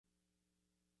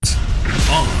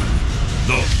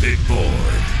The Big Board.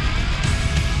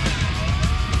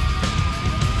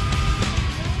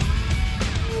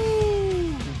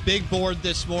 Big Board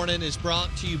this morning is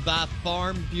brought to you by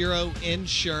Farm Bureau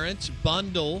Insurance.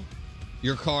 Bundle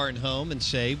your car and home and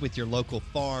save with your local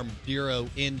Farm Bureau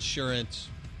Insurance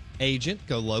agent.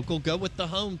 Go local. Go with the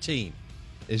home team,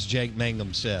 as Jake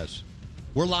Mangum says.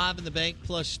 We're live in the Bank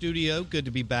Plus studio. Good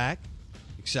to be back.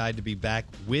 Excited to be back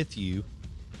with you.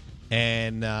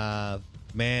 And,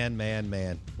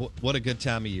 man. What a good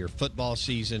time of year. Football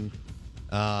season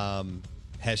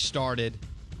has started.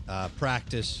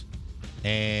 Practice.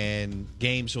 And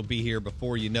games will be here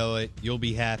before you know it. You'll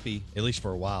be happy, at least for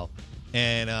a while.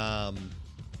 And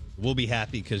we'll be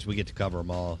happy because we get to cover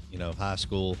them all. You know, high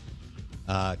school,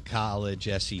 college,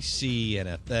 SEC,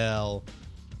 NFL.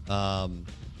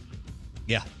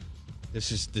 Yeah,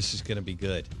 this is going to be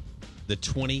good. The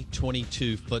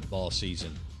 2022 football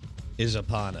season is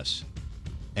upon us.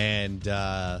 And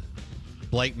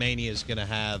Blake Mania is going to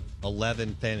have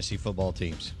 11 fantasy football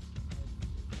teams.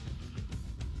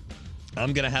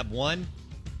 I'm going to have one,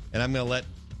 and I'm going to let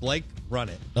Blake run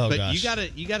it. Oh, but gosh.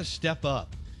 you got to step up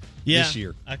Yeah, this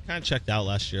year. I kind of checked out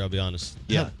last year, I'll be honest.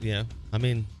 Yeah. Yeah. I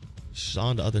mean, just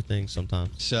on to other things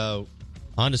sometimes. So,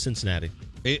 On to Cincinnati.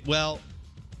 well,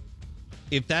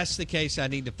 if that's the case, I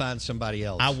need to find somebody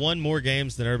else. I won more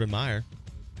games than Urban Meyer.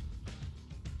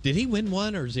 Did he win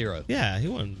 1 or 0? Yeah, he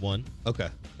won 1 Okay.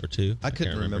 or 2. I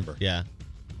couldn't can't remember. Yeah.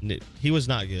 He was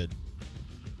not good.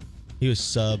 He was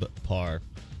subpar.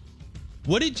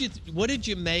 What did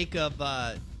you make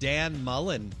of Dan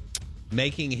Mullen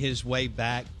making his way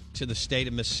back to the state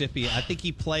of Mississippi? I think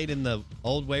he played in the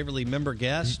old Waverly member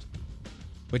guest,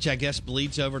 which I guess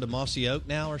bleeds over to Mossy Oak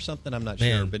now or something. I'm not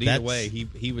sure, but either way,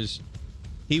 he was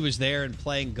there and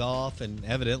playing golf, and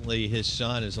evidently his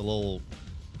son is a little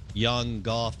young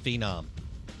golf phenom.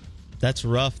 That's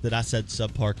rough that I said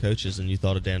subpar coaches and you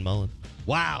thought of Dan Mullen.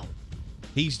 Wow,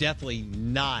 he's definitely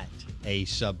not a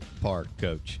subpar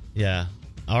coach. Yeah.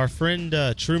 Our friend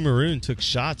True Maroon took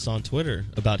shots on Twitter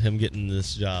about him getting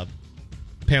this job.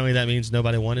 Apparently that means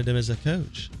nobody wanted him as a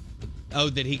coach. Oh,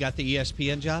 that he got the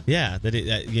ESPN job? Yeah,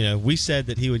 we said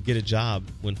that he would get a job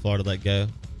when Florida let go,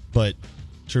 but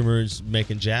True Maroon's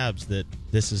making jabs that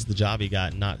this is the job he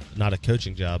got, not a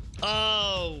coaching job.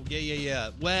 Oh,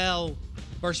 yeah. Well,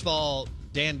 first of all,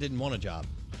 Dan didn't want a job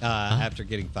after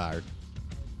getting fired.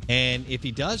 And if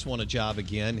he does want a job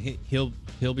again, he'll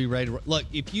be ready to look.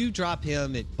 If you drop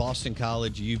him at Boston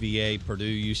College, UVA, Purdue,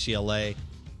 UCLA,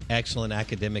 excellent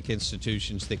academic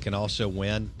institutions that can also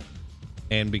win,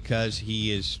 and because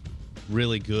he is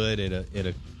really good at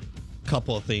a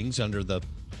couple of things under the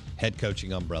head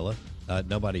coaching umbrella,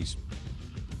 nobody's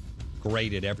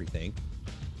great at everything.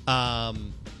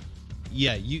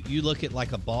 Yeah, you look at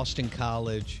like a Boston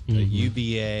College, a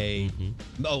UVA.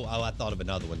 Oh, I thought of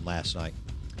another one last night.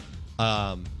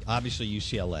 Obviously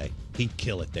UCLA, he'd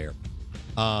kill it there.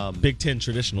 Big Ten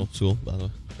traditional school, by the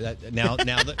way.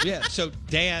 Yeah. So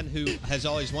Dan, who has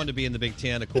always wanted to be in the Big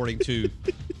Ten, according to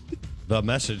the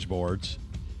message boards,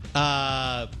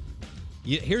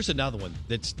 here's another one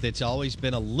that's always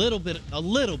been a little bit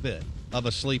of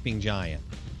a sleeping giant,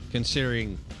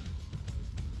 considering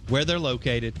where they're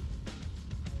located,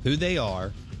 who they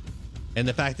are, and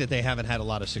the fact that they haven't had a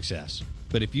lot of success.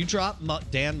 But if you drop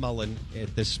Dan Mullen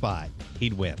at this spot,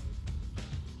 he'd win.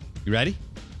 You ready?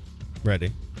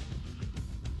 Ready.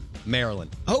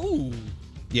 Maryland. Oh,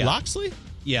 Yeah. Loxley?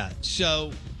 Yeah.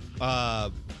 So,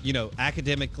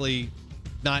 academically,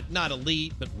 not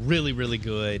elite, but really, really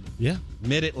good. Yeah.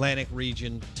 Mid-Atlantic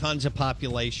region, tons of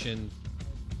population.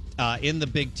 In the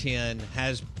Big Ten,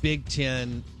 has Big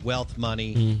Ten wealth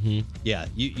money. Mm-hmm. Yeah.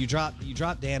 You drop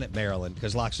Dan at Maryland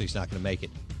because Loxley's not going to make it.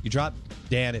 You drop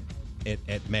Dan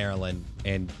at Maryland,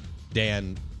 and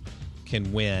Dan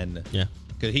can win. Yeah.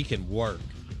 Because he can work.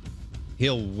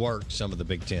 He'll work some of the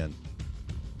Big Ten.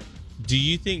 Do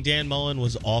you think Dan Mullen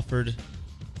was offered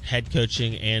head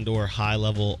coaching and or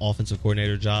high-level offensive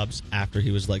coordinator jobs after he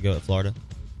was let go at Florida?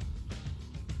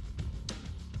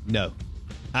 No.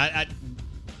 I'm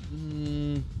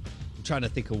trying to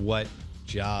think of what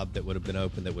job that would have been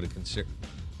open that would have considered.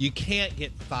 You can't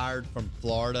get fired from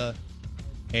Florida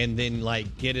and then,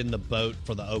 get in the boat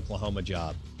for the Oklahoma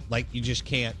job. You just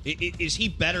can't. Is he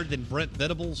better than Brent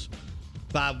Venables?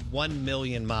 By 1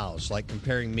 million miles,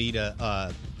 comparing me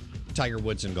to Tiger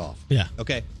Woods in golf. Yeah.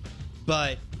 Okay.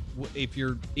 But if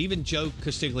you're even Joe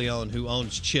Castiglione, who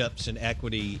owns chips and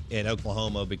equity in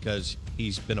Oklahoma because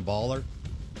he's been a baller,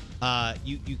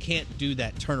 you can't do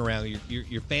that turnaround.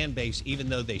 Your fan base, even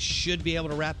though they should be able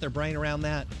to wrap their brain around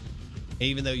that,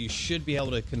 even though you should be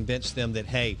able to convince them that,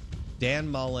 hey, Dan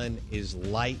Mullen is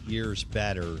light years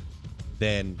better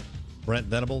than Brent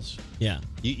Venables. Yeah.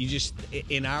 You just,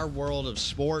 in our world of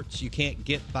sports, you can't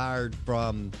get fired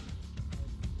from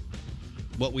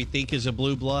what we think is a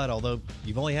blue blood, although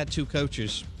you've only had 2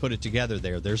 coaches put it together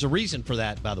there. There's a reason for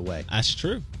that, by the way. That's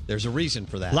true. There's a reason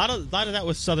for that. A lot of that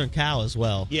with Southern Cal as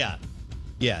well. Yeah.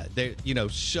 They're,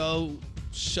 so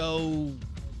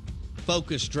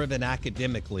focus-driven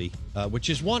academically, which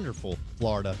is wonderful,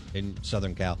 Florida and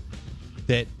Southern Cal,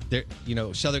 that they're,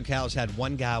 Southern Cal's had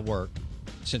one guy work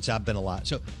since I've been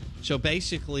alive. So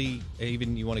basically,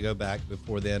 even you want to go back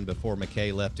before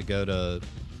McKay left to go to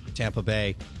Tampa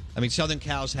Bay, I mean, Southern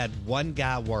Cal's had one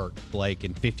guy work, Blake,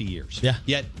 in 50 years. Yeah.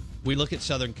 Yet we look at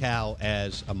Southern Cal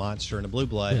as a monster and a blue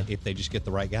blood if they just get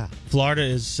the right guy. Florida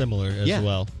is similar as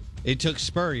well. It took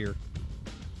Spurrier.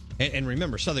 And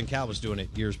remember, Southern Cal was doing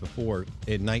it years before,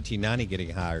 in 1990, getting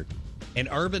hired. And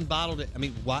Urban bottled it. I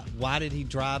mean, why did he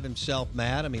drive himself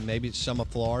mad? I mean, maybe it's some of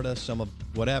Florida, some of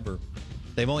whatever.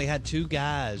 They've only had 2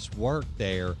 guys work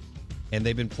there, and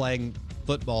they've been playing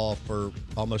football for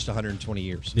almost 120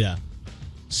 years. Yeah.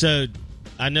 So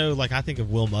I know, I think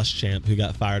of Will Muschamp, who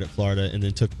got fired at Florida and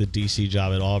then took the DC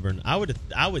job at Auburn. I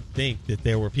would think that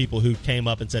there were people who came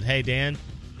up and said, "Hey, Dan,"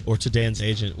 or to Dan's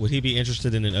agent, "Would he be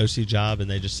interested in an OC job?" And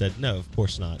they just said, "No, of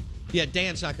course not." Yeah,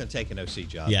 Dan's not going to take an OC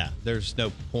job. Yeah. There's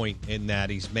no point in that.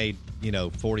 He's made,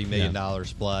 $40 million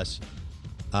plus.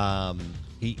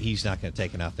 He's not going to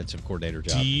take an offensive coordinator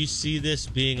job. Do you see this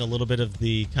being a little bit of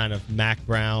the kind of Mac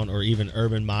Brown or even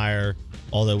Urban Meyer,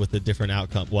 although with a different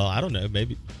outcome? Well, I don't know,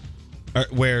 maybe.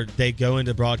 Where they go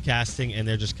into broadcasting and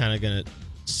they're just kind of going to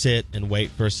sit and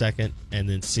wait for a second and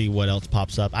then see what else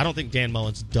pops up. I don't think Dan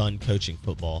Mullen's done coaching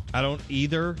football. I don't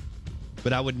either,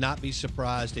 but I would not be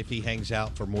surprised if he hangs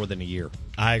out for more than a year.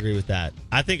 I agree with that.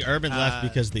 I think Urban left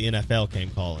because the NFL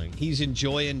came calling. He's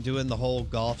enjoying doing the whole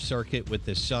golf circuit with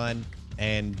his son,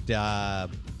 and I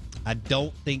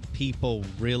don't think people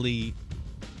really,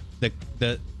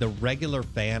 the regular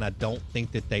fan, I don't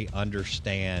think that they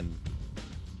understand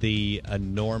the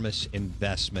enormous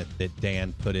investment that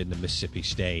Dan put into Mississippi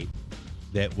State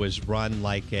that was run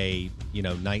like a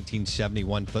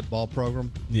 1971 football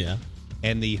program. Yeah.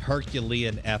 And the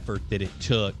Herculean effort that it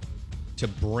took to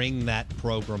bring that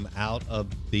program out of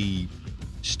the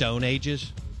Stone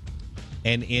Ages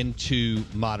and into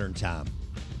modern time.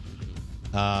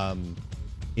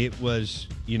 It was,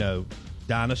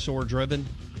 dinosaur driven,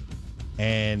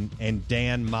 and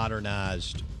Dan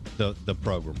modernized the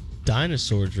program.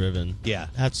 Dinosaur driven. Yeah.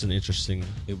 That's an interesting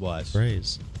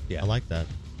phrase. Yeah. I like that.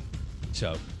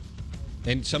 So,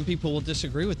 and some people will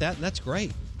disagree with that, and that's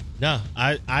great. No,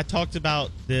 I talked about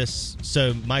this.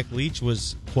 So Mike Leach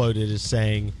was quoted as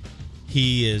saying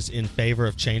he is in favor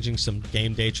of changing some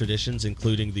game day traditions,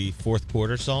 including the fourth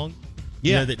quarter song.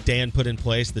 Yeah. That Dan put in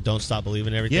place, the Don't Stop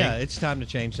Believing everything. Yeah, it's time to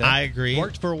change that. I agree.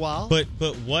 Worked for a while. But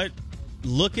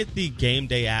look at the game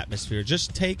day atmosphere.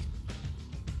 Just take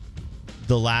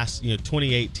the last,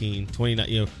 2018,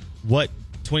 2019,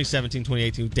 2017,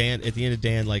 2018, Dan, at the end of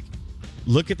Dan,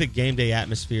 look at the game day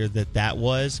atmosphere that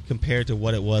was compared to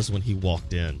what it was when he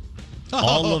walked in.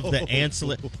 All of the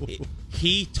ancillary.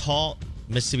 He taught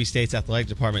Mississippi State's athletic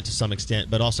department to some extent,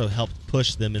 but also helped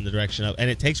push them in the direction of, and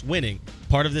it takes winning.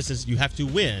 Part of this is you have to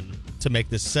win to make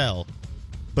this sell.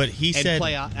 But he said,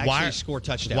 score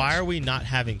touchdowns. Why are we not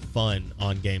having fun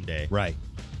on game day? Right.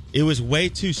 It was way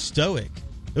too stoic.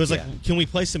 It was can we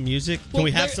play some music? Can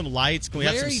we have some lights? Can we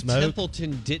have some smoke? Larry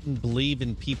Templeton didn't believe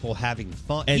in people having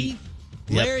fun.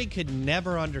 Larry could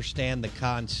never understand the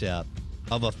concept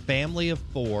of a family of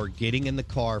 4 getting in the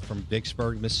car from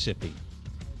Vicksburg, Mississippi,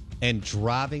 and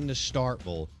driving to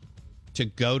Starkville to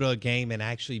go to a game and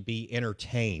actually be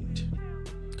entertained.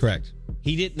 Correct.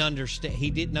 He didn't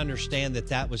understand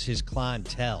that was his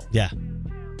clientele. Yeah.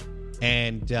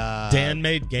 And Dan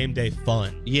made game day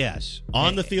fun. Yes.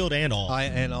 On the field and off.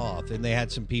 And off. And they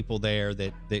had some people there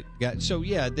that got... So,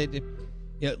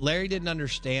 Larry didn't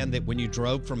understand that when you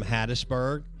drove from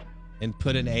Hattiesburg and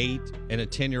put an 8 and a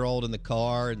 10-year-old in the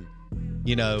car and,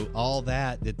 all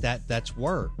that's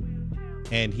work.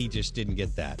 And he just didn't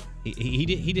get that. He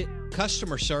did.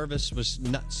 Customer service was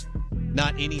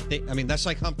not anything. I mean, that's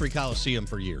like Humphrey Coliseum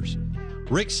for years.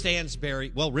 Rick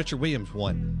Stansberry, Richard Williams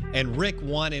won, and Rick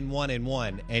won and won and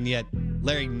won, and yet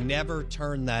Larry never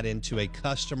turned that into a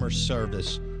customer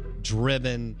service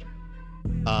driven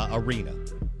arena.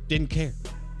 Didn't care.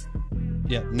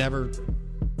 Yeah, never.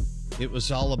 It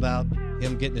was all about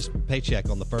him getting his paycheck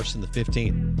on the 1st and the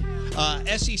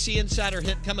 15th. SEC Insider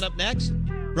Hit coming up next.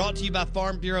 Brought to you by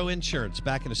Farm Bureau Insurance.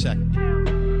 Back in a second.